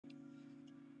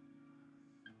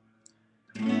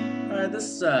Alright,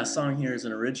 this song here is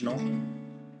an original,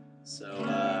 so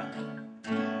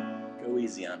go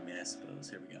easy on me, I suppose.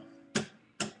 Here we go.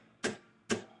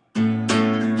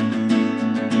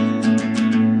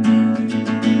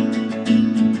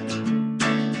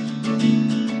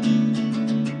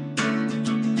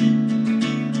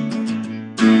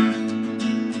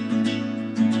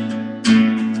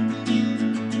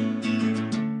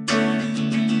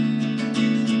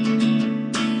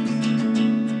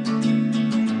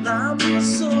 I'm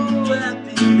so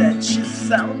happy that you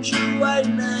found your white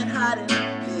knight hiding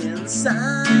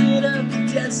inside of the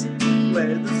desert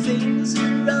where the things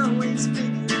are always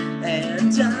bigger.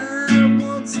 And I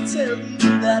want to tell you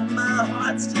that my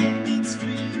heart still beats for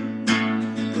you,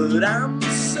 but I'm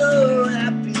so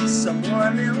happy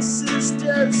someone else's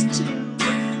does too.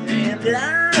 And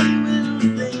I will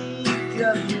think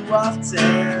of you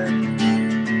often.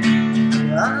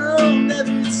 I'll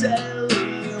never tell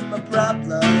you my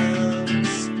problems.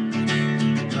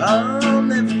 I'll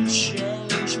never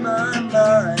change my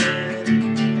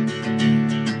mind.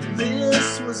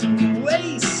 This was a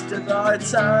waste of our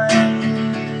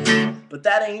time, but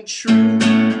that ain't true.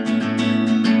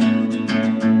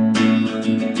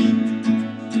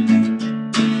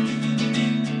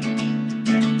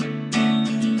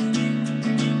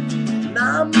 And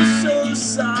I'm so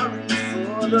sorry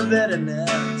for the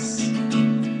bitterness.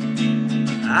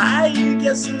 I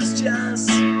guess it's just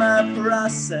my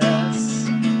process.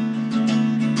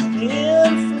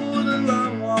 And for the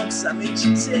long walks I made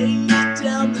you take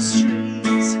down the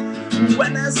streets,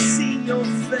 when I see your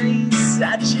face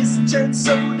I just turn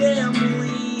so damn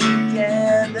weak.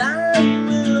 And I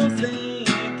will think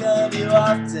of you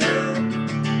often,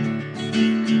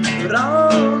 but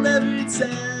I'll never tell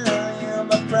you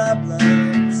my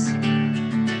problems.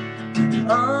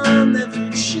 I'll never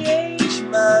change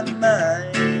my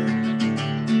mind.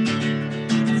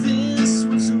 This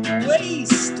was a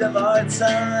waste of our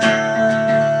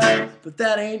time, but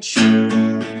that ain't true.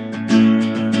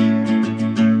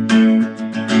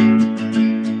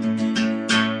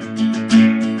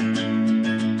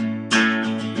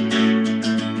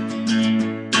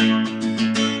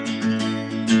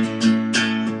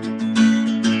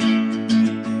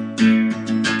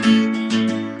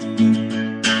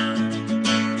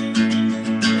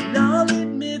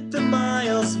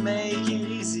 Make it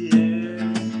easier.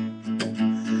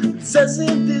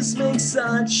 Doesn't this make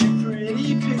such a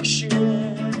pretty picture?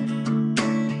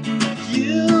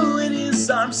 You in his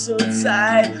arms so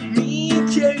tight, me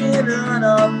carrying on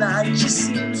all night. Just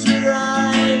seems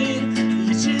right,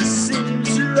 it just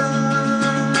seems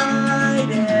right.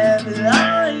 And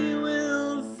I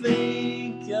will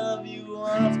think of you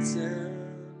often,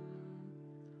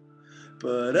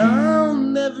 but I'll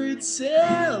never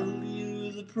tell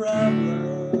you the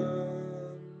problems.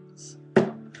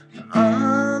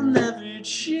 I'll never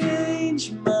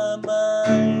change my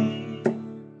mind.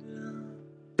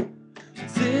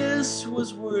 This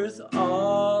was worth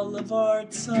all of our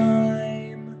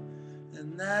time,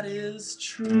 and that is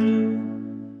true.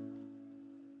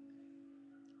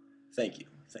 Thank you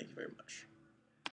very much.